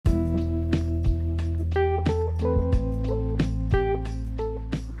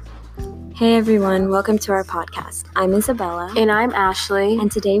Hey everyone, welcome to our podcast. I'm Isabella. And I'm Ashley.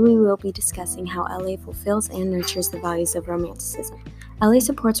 And today we will be discussing how LA fulfills and nurtures the values of romanticism. LA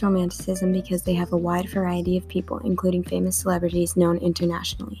supports romanticism because they have a wide variety of people, including famous celebrities known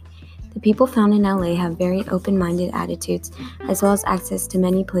internationally. The people found in LA have very open-minded attitudes, as well as access to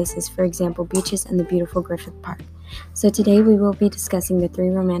many places, for example, beaches and the beautiful Griffith Park. So today we will be discussing the three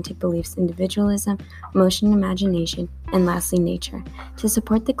romantic beliefs: individualism, emotion, imagination, and lastly, nature. To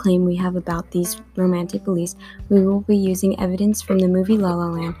support the claim we have about these romantic beliefs, we will be using evidence from the movie La La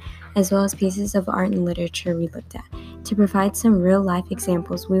Land, as well as pieces of art and literature we looked at. To provide some real-life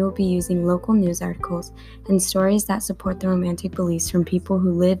examples, we will be using local news articles and stories that support the romantic beliefs from people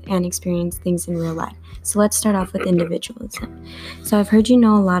who live and experience things in real life. So let's start off with individualism. So I've heard you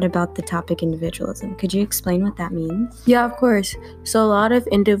know a lot about the topic individualism. Could you explain what that means? Yeah, of course. So a lot of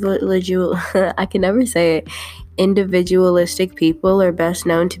individualistic people are best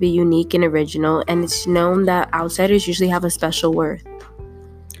known to be unique and original, and it's known that outsiders usually have a special worth.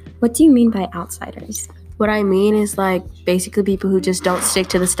 What do you mean by outsiders? What I mean is basically people who just don't stick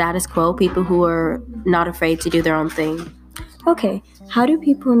to the status quo, people who are not afraid to do their own thing. Okay, how do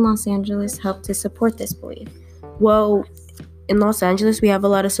people in Los Angeles help to support this belief? Well, in Los Angeles, we have a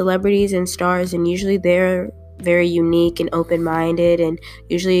lot of celebrities and stars, and usually they're very unique and open-minded and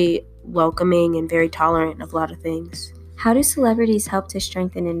usually welcoming and very tolerant of a lot of things. How do celebrities help to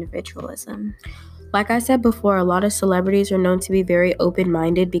strengthen individualism? Like I said before, a lot of celebrities are known to be very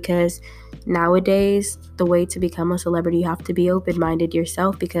open-minded because nowadays, the way to become a celebrity, you have to be open-minded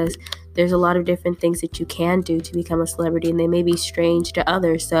yourself because there's a lot of different things that you can do to become a celebrity, and they may be strange to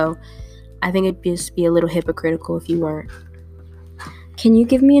others. So I think it'd just be a little hypocritical if you weren't. Can you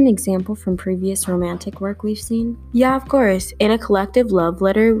give me an example from previous romantic work we've seen? Yeah, of course. In A Collective Love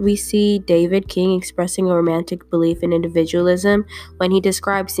Letter, we see David King expressing a romantic belief in individualism when he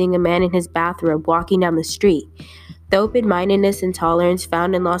describes seeing a man in his bathrobe walking down the street. The open-mindedness and tolerance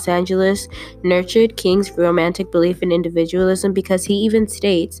found in Los Angeles nurtured King's romantic belief in individualism because he even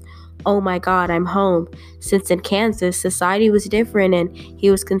states, "Oh my God, I'm home," since in Kansas, society was different and he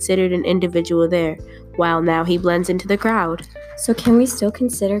was considered an individual there, while now he blends into the crowd. So can we still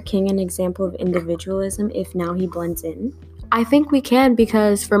consider King an example of individualism if now he blends in? I think we can,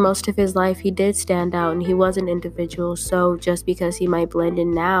 because for most of his life he did stand out and he was an individual. So just because he might blend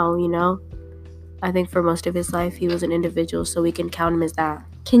in now, I think for most of his life he was an individual, so we can count him as that.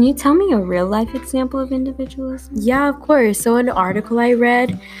 Can you tell me a real life example of individualism? Yeah, of course. So in an article I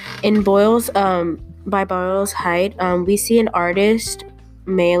read in by Boyle's Height, we see an artist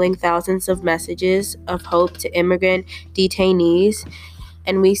mailing thousands of messages of hope to immigrant detainees,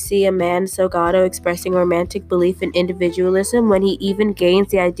 and we see a man, Salgado, expressing romantic belief in individualism when he even gains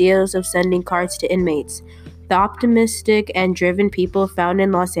the ideas of sending cards to inmates. The optimistic and driven people found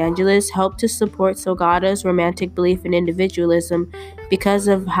in Los Angeles helped to support Salgado's romantic belief in individualism because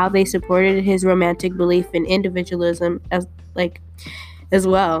of how they supported his romantic belief in individualism as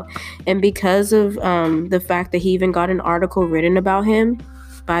well. And because of the fact that he even got an article written about him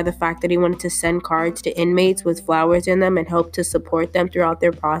by the fact that he wanted to send cards to inmates with flowers in them and help to support them throughout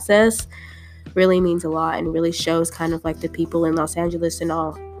their process, really means a lot and really shows the people in Los Angeles and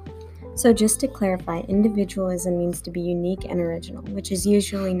all. So just to clarify, individualism means to be unique and original, which is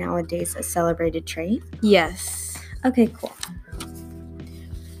usually nowadays a celebrated trait? Yes. Okay, cool.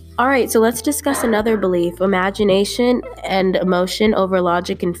 All right, so let's discuss another belief: imagination and emotion over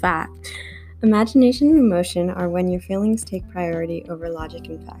logic and fact. Imagination and emotion are when your feelings take priority over logic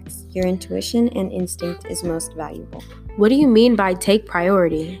and facts. Your intuition and instinct is most valuable. What do you mean by take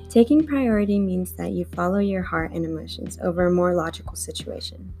priority? Taking priority means that you follow your heart and emotions over a more logical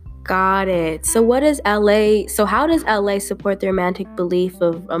situation. Got it. So how does LA support the romantic belief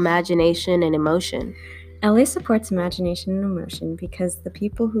of imagination and emotion? LA supports imagination and emotion because the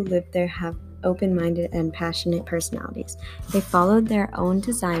people who live there have open-minded and passionate personalities. They followed their own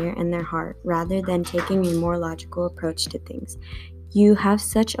desire and their heart rather than taking a more logical approach to things. You have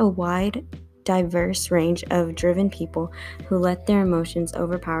such a wide, diverse range of driven people who let their emotions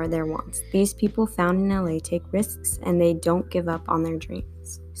overpower their wants. These people found in LA take risks and they don't give up on their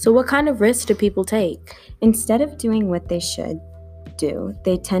dreams. So what kind of risks do people take? Instead of doing what they should do,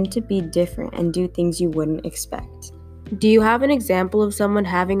 they tend to be different and do things you wouldn't expect. Do you have an example of someone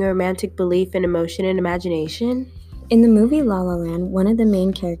having a romantic belief in emotion and imagination? In the movie La La Land, one of the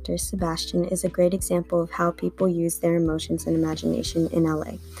main characters, Sebastian, is a great example of how people use their emotions and imagination in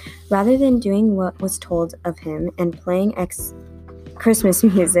LA. Rather than doing what was told of him and playing Christmas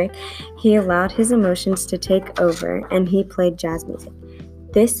music, he allowed his emotions to take over and he played jazz music.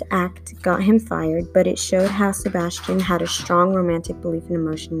 This act got him fired, but it showed how Sebastian had a strong romantic belief in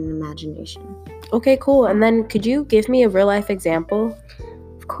emotion and imagination. Okay, cool. And then could you give me a real-life example?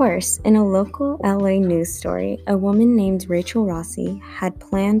 Of course, in a local LA news story, a woman named Rachel Rossi had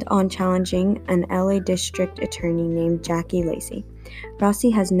planned on challenging an LA district attorney named Jackie Lacey. Rossi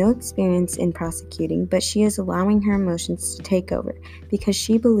has no experience in prosecuting, but she is allowing her emotions to take over because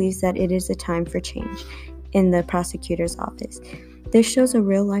she believes that it is a time for change in the prosecutor's office. This shows a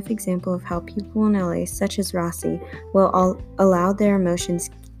real-life example of how people in LA, such as Rossi, will allow their emotions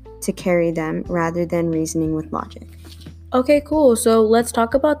to carry them rather than reasoning with logic. Okay, cool. So let's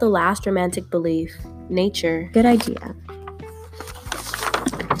talk about the last romantic belief, nature. Good idea.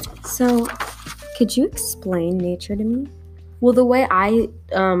 So, could you explain nature to me? Well, the way I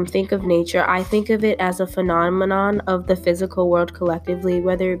think of nature, I think of it as a phenomenon of the physical world collectively,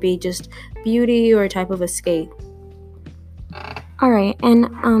 whether it be just beauty or a type of escape. All right,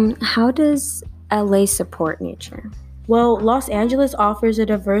 and how does LA support nature? Well, Los Angeles offers a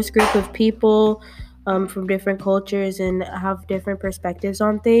diverse group of people from different cultures and have different perspectives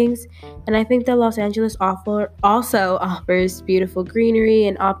on things. And I think that Los Angeles also offers beautiful greenery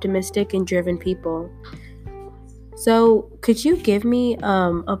and optimistic and driven people. So could you give me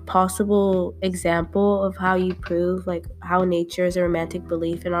a possible example of how you prove how nature is a romantic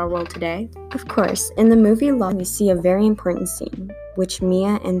belief in our world today? Of course. In the movie Lost, we see a very important scene, which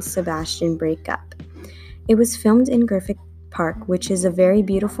Mia and Sebastian break up. It was filmed in Griffith Park, which is a very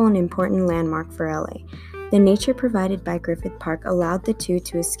beautiful and important landmark for LA. The nature provided by Griffith Park allowed the two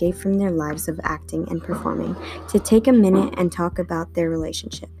to escape from their lives of acting and performing, to take a minute and talk about their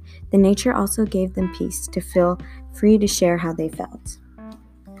relationship. The nature also gave them peace to feel free to share how they felt.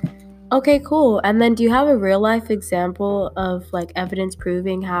 Okay, cool. And then do you have a real life example of evidence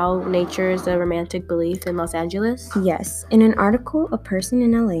proving how nature is a romantic belief in Los Angeles? Yes. In an article, a person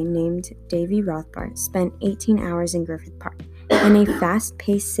in LA named Davy Rothbart spent 18 hours in Griffith Park. In a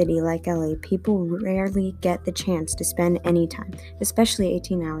fast-paced city like LA, people rarely get the chance to spend any time, especially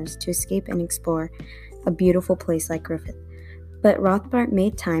 18 hours, to escape and explore a beautiful place like Griffith. But Rothbart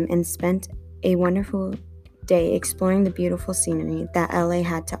made time and spent a wonderful day exploring the beautiful scenery that LA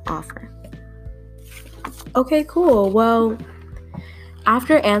had to offer. Okay, cool. Well,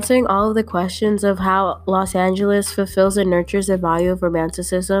 after answering all of the questions of how Los Angeles fulfills and nurtures the value of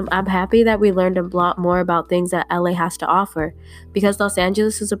romanticism, I'm happy that we learned a lot more about things that LA has to offer, because Los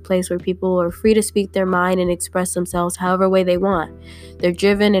Angeles is a place where people are free to speak their mind and express themselves however way they want. Their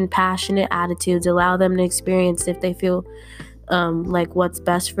driven and passionate attitudes allow them to experience if they feel what's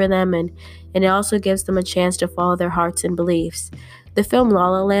best for them, and it also gives them a chance to follow their hearts and beliefs. The film La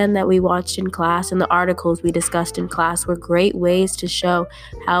La Land that we watched in class and the articles we discussed in class were great ways to show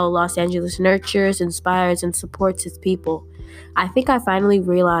how Los Angeles nurtures, inspires, and supports its people. I think I finally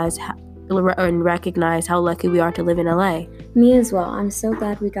realized and recognize how lucky we are to live in LA. Me as well. I'm so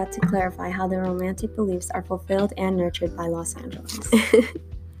glad we got to clarify how the romantic beliefs are fulfilled and nurtured by Los Angeles.